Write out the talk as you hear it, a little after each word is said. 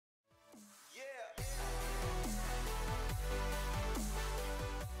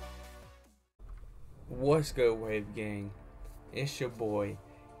What's good, Wave Gang? It's your boy,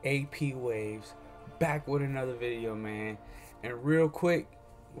 AP Waves, back with another video, man. And real quick,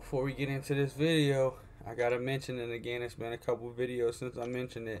 before we get into this video, I gotta mention it again. It's been a couple videos since I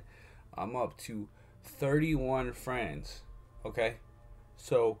mentioned it. I'm up to 31 friends, okay?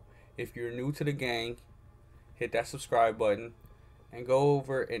 So, if you're new to the gang, hit that subscribe button and go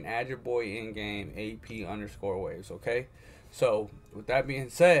over and add your boy in game, AP_Waves, okay? So, with that being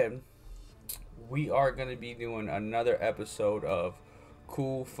said, we are going to be doing another episode of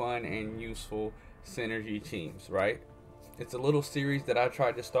cool, fun, and useful synergy teams, right? It's a little series that I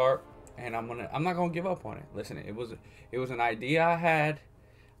tried to start, and I'm not gonna give up on it. Listen, it was an idea I had.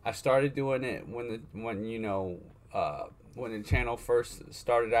 I started doing it when the channel first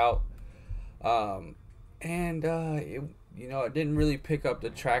started out, it didn't really pick up the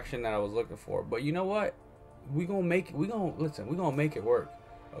traction that I was looking for. But you know what? We're gonna make it work,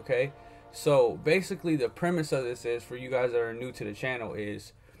 okay? So basically the premise of this is, for you guys that are new to the channel,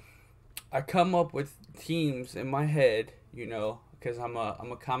 is I come up with teams in my head, because I'm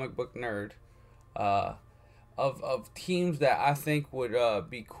a comic book nerd, of teams that I think would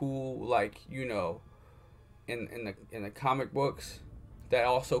be cool, like, in the comic books, that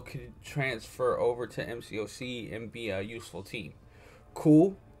also could transfer over to MCOC and be a useful team.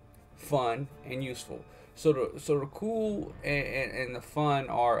 Cool, fun, and useful. So the cool and the fun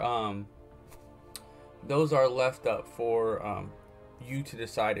are those are left up for you to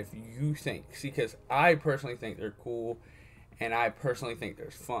decide if you think. See, because I personally think they're cool, and I personally think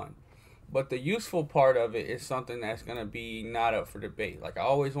they're fun. But the useful part of it is something that's going to be not up for debate. Like, I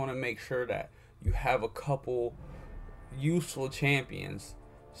always want to make sure that you have a couple useful champions,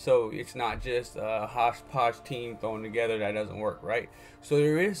 so it's not just a hodgepodge team thrown together that doesn't work, right? So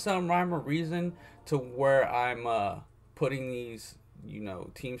there is some rhyme or reason to where I'm putting these,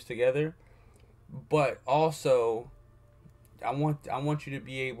 teams together. But also, I want you to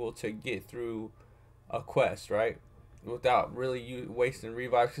be able to get through a quest, right, without really wasting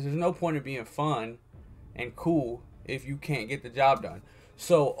revives, because there's no point in being fun and cool if you can't get the job done.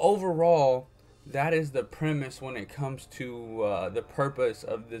 So overall, that is the premise when it comes to the purpose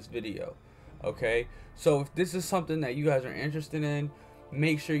of this video, okay? So if this is something that you guys are interested in,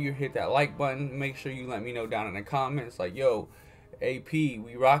 make sure you hit that like button. Make sure you let me know down in the comments, like, yo, AP,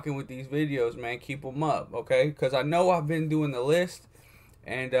 we rocking with these videos, man. Keep them up, okay? Because I know I've been doing the list,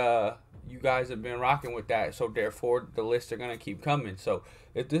 and you guys have been rocking with that, so therefore the lists are gonna keep coming. So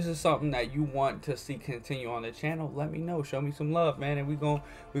if this is something that you want to see continue on the channel, let me know. Show me some love, man, and we gonna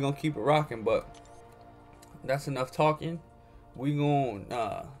keep it rocking. But that's enough talking. We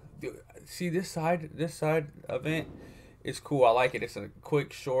gonna see this side event is cool. I like it. It's a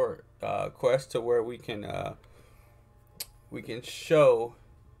quick, short quest to where we can show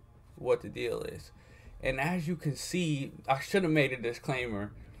what the deal is. And as you can see, I should have made a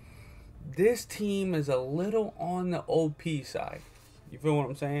disclaimer. This team is a little on the OP side. You feel what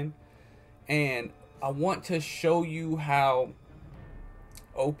I'm saying? And I want to show you how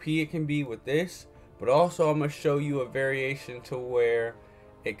OP it can be with this, but also I'm gonna show you a variation to where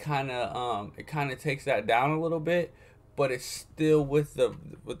it kind of takes that down a little bit, but it's still with the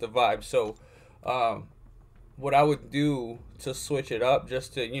vibe. So what I would do to switch it up,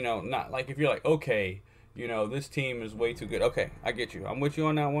 just to, not like, if you're like, okay, this team is way too good. Okay, I get you. I'm with you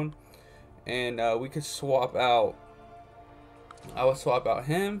on that one. And we could swap out. I would swap out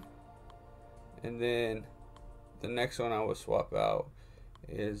him. And then the next one I would swap out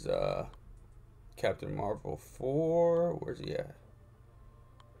is Captain Marvel 4. Where's he at?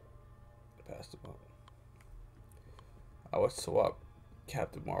 Passed him up. I would swap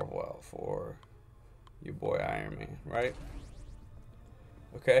Captain Marvel out for your boy Iron Man, right?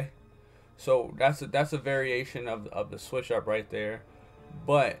 Okay, so that's a variation of the switch up right there.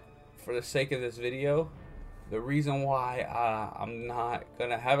 But for the sake of this video, the reason why I'm not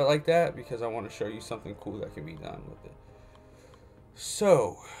gonna have it like that, because I want to show you something cool that can be done with it.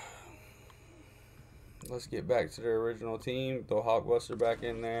 So let's get back to the original team. Throw Hulkbuster back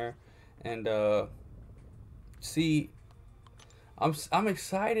in there, and see, I'm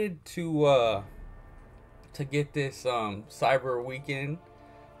excited to get this Cyber Weekend,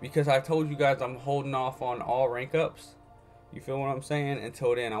 because I told you guys I'm holding off on all rank ups. You feel what I'm saying?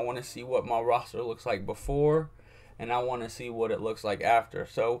 Until then, I want to see what my roster looks like before, and I want to see what it looks like after.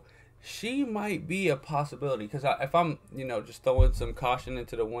 So she might be a possibility, because if I'm just throwing some caution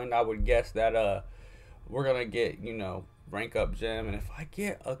into the wind, I would guess that we're gonna get rank up gem, and if I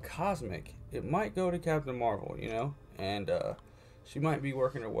get a cosmic, it might go to Captain Marvel, and she might be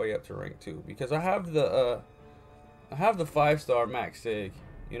working her way up to rank 2, because I have the 5-star Max Sig,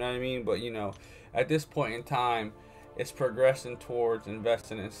 You know what I mean? But you know, at this point in time, it's progressing towards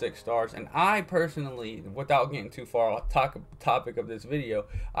investing in 6 stars. And I personally, without getting too far off topic of this video,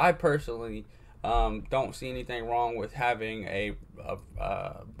 I personally don't see anything wrong with having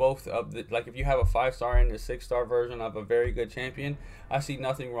both of the, like if you have a 5-star and a 6-star version of a very good champion, I see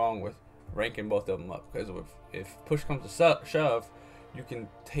nothing wrong with ranking both of them up, because if push comes to shove, you can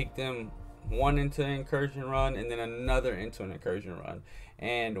take them one into an incursion run and then another into an incursion run.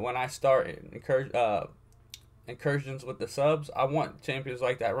 And when I start incursions with the subs, I want champions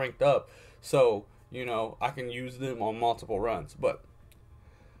like that ranked up, so you know I can use them on multiple runs. But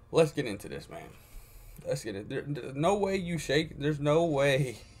let's get into this, man. Let's get it. There's no way you shake. There's no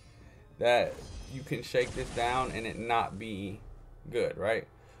way that you can shake this down and it not be good, right?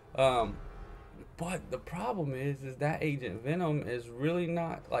 But the problem is that Agent Venom is really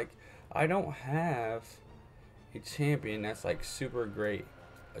not, like, I don't have a champion that's like super great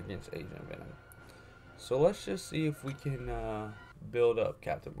against Agent Venom. So let's just see if we can build up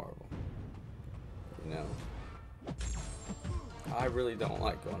Captain Marvel. You know, I really don't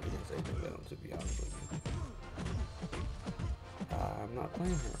like going against Agent Venom, to be honest with you. I'm not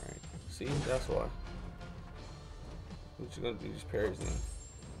playing her right. See, that's why. What you gonna do? These parries then.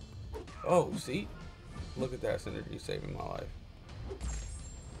 Oh, see? Look at that synergy saving my life.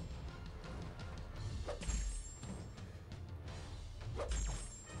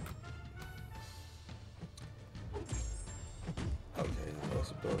 Okay, now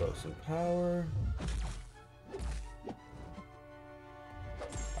let's build up some power.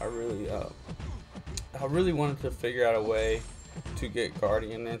 I really wanted to figure out a way to get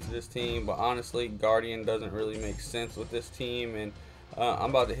Guardian into this team, but honestly, Guardian doesn't really make sense with this team, and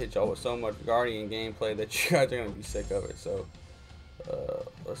I'm about to hit y'all with so much Guardian gameplay that you guys are gonna be sick of it. So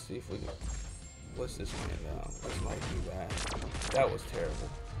let's see if we can blitz this man down. This might be bad. That was terrible.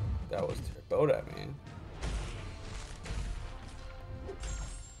 That was terrible. Throw that, man.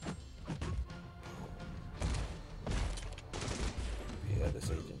 Yeah,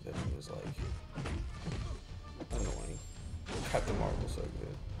 this Agent Venom is like annoying. Captain Marvel's so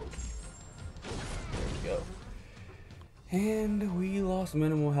good. There we go. And we lost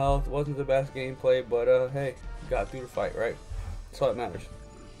minimal health. Wasn't the best gameplay, but hey, got through the fight, right? That's all that matters.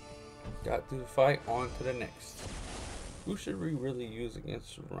 Got through the fight, on to the next. Who should we really use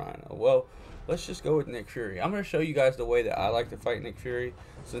against Rhino? Well, let's just go with Nick Fury. I'm going to show you guys the way that I like to fight Nick Fury.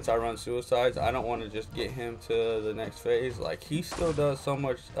 Since I run suicides, I don't want to just get him to the next phase. Like, he still does so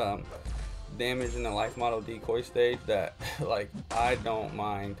much damage in the life model decoy stage that, like, I don't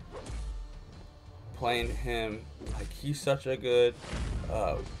mind playing him. Like, he's such a good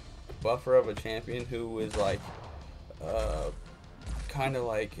buffer of a champion who is like kind of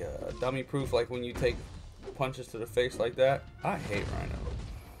like dummy proof. Like when you take punches to the face like that, I hate Rhino.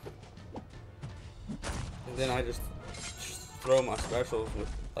 And then I just throw my specials with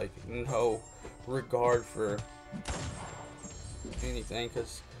like no regard for anything,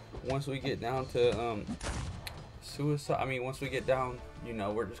 because once we get down to once we get down, you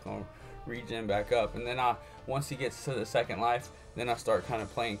know, we're just gonna regen back up, and then once he gets to the second life, then I start kind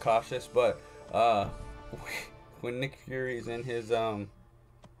of playing cautious. But when Nick Fury is in his when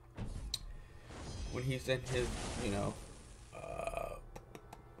he's in his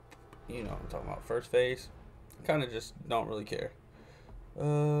I'm talking about first phase, I kind of just don't really care.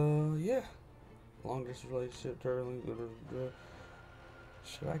 Yeah, long distance relationship, turtling.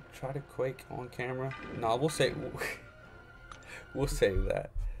 Should I try to Quake on camera? No, we'll save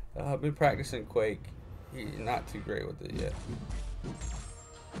that. I've been practicing Quake. He's not too great with it yet.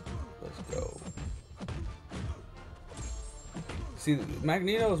 Let's go. See,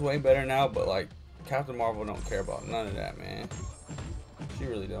 Magneto is way better now, but like Captain Marvel don't care about none of that, man. She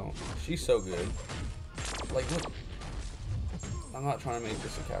really don't. She's so good. Like, look. I'm not trying to make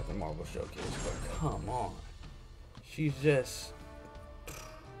this a Captain Marvel showcase, but come on. She's just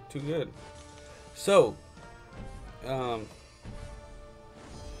too good. So,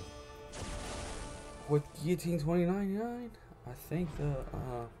 with Guillotine 2099, I think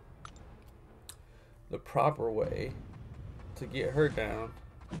the proper way to get her down.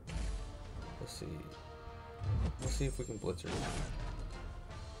 Let's see if we can blitz her down.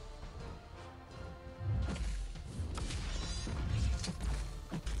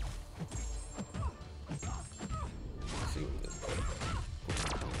 Let's see what this does.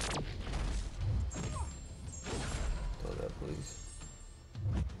 Throw that, please.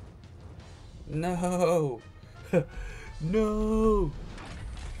 No. No.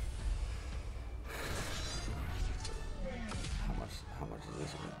 How much is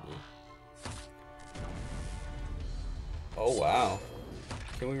this gonna do? Oh wow.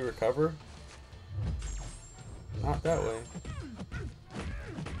 Can we recover? Not that way.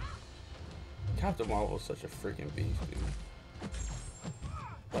 Captain Marvel is such a freaking beast, dude.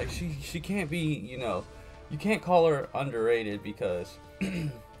 Like, she can't be, you know, you can't call her underrated because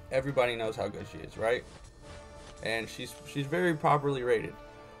everybody knows how good she is, right? And she's very properly rated.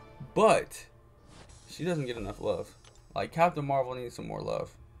 But she doesn't get enough love. Like, Captain Marvel needs some more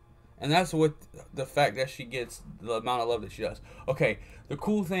love. And that's what the fact that she gets the amount of love that she does. Okay, the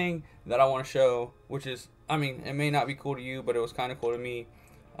cool thing that I want to show, which is, I mean, it may not be cool to you, but it was kind of cool to me.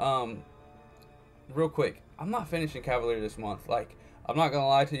 Real quick, I'm not finishing Cavalier this month. Like, I'm not going to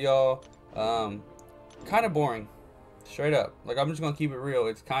lie to y'all. Kind of boring. Straight up. Like, I'm just going to keep it real.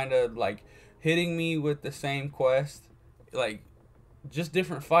 It's kind of like hitting me with the same quest. Like, just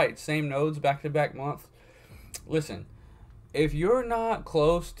different fights. Same nodes back-to-back month. Listen. If you're not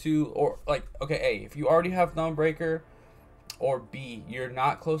close to, or like, okay, A, if you already have Thronebreaker, or B, you're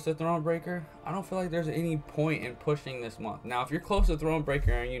not close to Thronebreaker, I don't feel like there's any point in pushing this month. Now, if you're close to Thronebreaker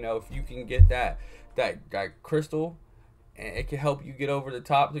and, you know, if you can get that crystal, and it can help you get over the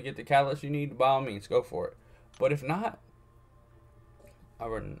top to get the catalyst you need, by all means, go for it. But if not, I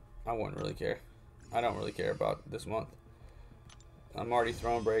wouldn't really care. I don't really care about this month. I'm already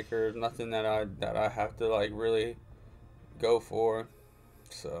Thronebreaker. Nothing that I have to, like, really go for.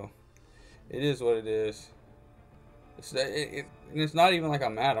 So it is what it is. It's not even like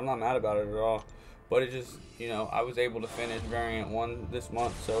I'm mad. I'm not mad about it at all. But it just, you know, I was able to finish Variant 1 this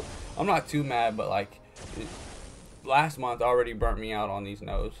month, so I'm not too mad. But like last month already burnt me out on these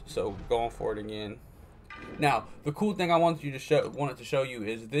nodes, so going for it again. Now the cool thing I wanted to show you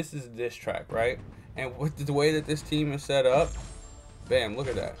is this is diss track, right? And with the way that this team is set up, bam, look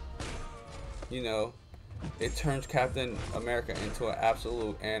at that. You know, it turns Captain America into an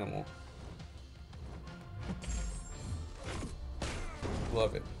absolute animal.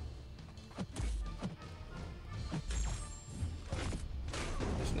 Love it.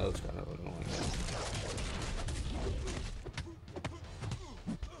 This node's kind of annoying.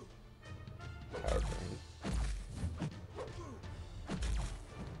 Power drain.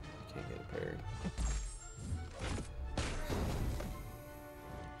 Can't get a parry.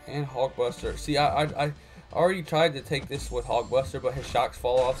 And Hulkbuster. See, I already tried to take this with Hulkbuster, but his shocks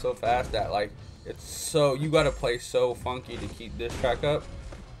fall off so fast that, like, it's so, you gotta play so funky to keep this track up.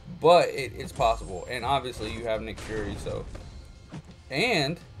 But it's possible. And obviously you have Nick Fury, so.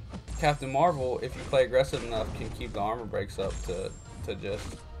 And Captain Marvel, if you play aggressive enough, can keep the armor breaks up to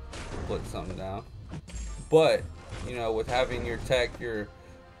just split something down. But, you know, with having your tech, your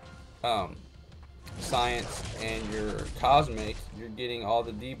science, and your cosmic, you're getting all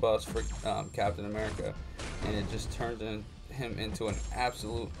the debuffs for Captain America, and it just turns him into an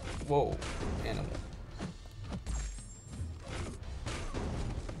absolute animal.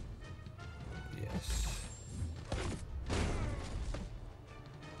 Yes.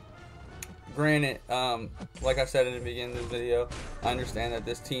 Granted, like I said in the beginning of the video, I understand that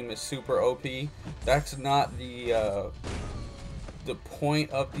this team is super OP. That's not the point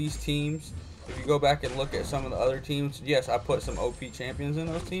of these teams. If you go back and look at some of the other teams, yes, I put some OP champions in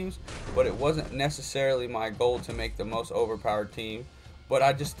those teams, but it wasn't necessarily my goal to make the most overpowered team. But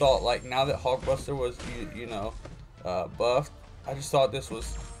I just thought, like, now that Hulkbuster was, you know, buffed, I just thought this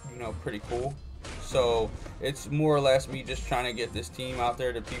was, you know, pretty cool. So it's more or less me just trying to get this team out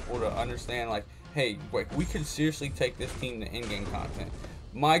there to people to understand, like, hey, wait, we could seriously take this team to in-game content.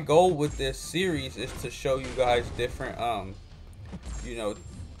 My goal with this series is to show you guys different, you know,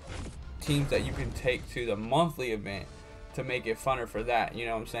 teams that you can take to the monthly event to make it funner for that, you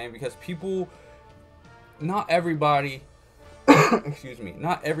know what I'm saying? Because people, not everybody excuse me,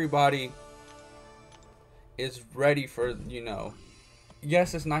 not everybody is ready for, you know,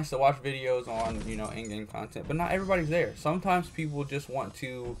 yes, it's nice to watch videos on, you know, in-game content, but not everybody's there. Sometimes people just want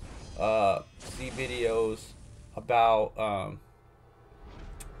to see videos about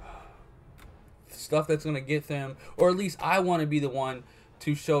stuff that's going to get them, or at least I want to be the one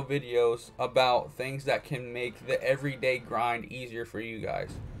to show videos about things that can make the everyday grind easier for you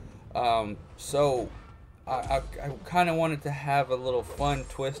guys. So I kind of wanted to have a little fun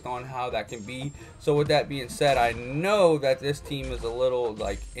twist on how that can be. So with that being said, I know that this team is a little,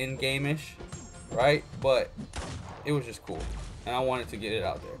 like, in-game-ish, right? But it was just cool, and I wanted to get it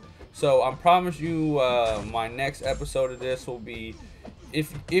out there. So I promise you my next episode of this will be,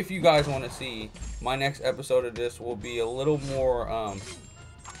 if you guys want to see, my next episode of this will be a little more,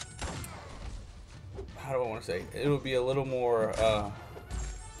 how do I want to say? It will be a little more,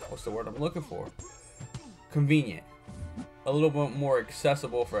 what's the word I'm looking for? Convenient. A little bit more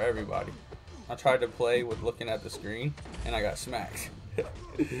accessible for everybody. I tried to play with looking at the screen, and I got smacked.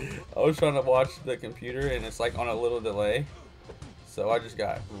 I was trying to watch the computer and it's like on a little delay, so I just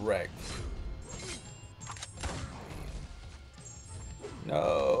got wrecked.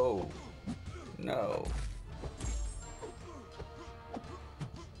 No, no.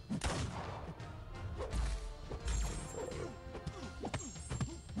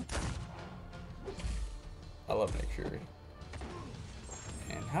 I love Nick Fury.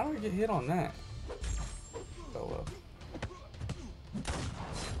 And how did I get hit on that? Oh well.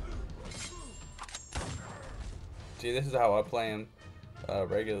 See, this is how I play him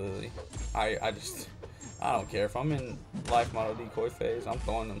regularly. I don't care if I'm in life model decoy phase. I'm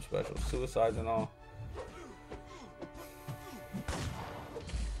throwing them special suicides and all.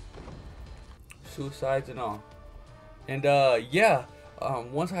 Suicides and all. And yeah,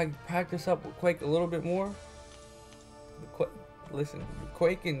 once I practice up with Quake a little bit more, listen,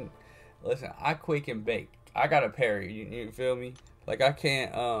 I Quake and bake. I got a parry. You feel me? Like I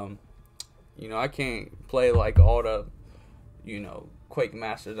can't you know, I can't play like all the, you know, Quake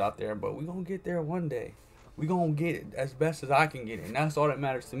masters out there, but we gonna get there one day. We gonna get it as best as I can get it, and that's all that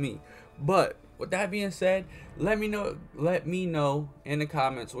matters to me. But with that being said, let me know in the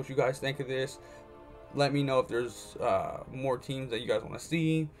comments what you guys think of this. Let me know if there's more teams that you guys want to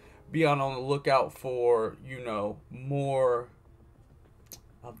see. Be on the lookout for, you know, more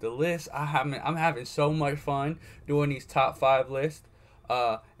of the list. I'm having so much fun doing these top 5 lists.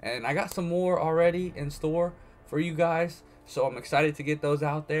 And I got some more already in store for you guys, so I'm excited to get those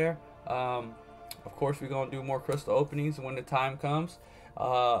out there. Of course, we're going to do more crystal openings when the time comes.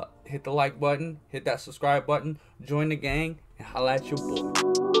 Hit the like button, hit that subscribe button, join the gang, and holla at your boy.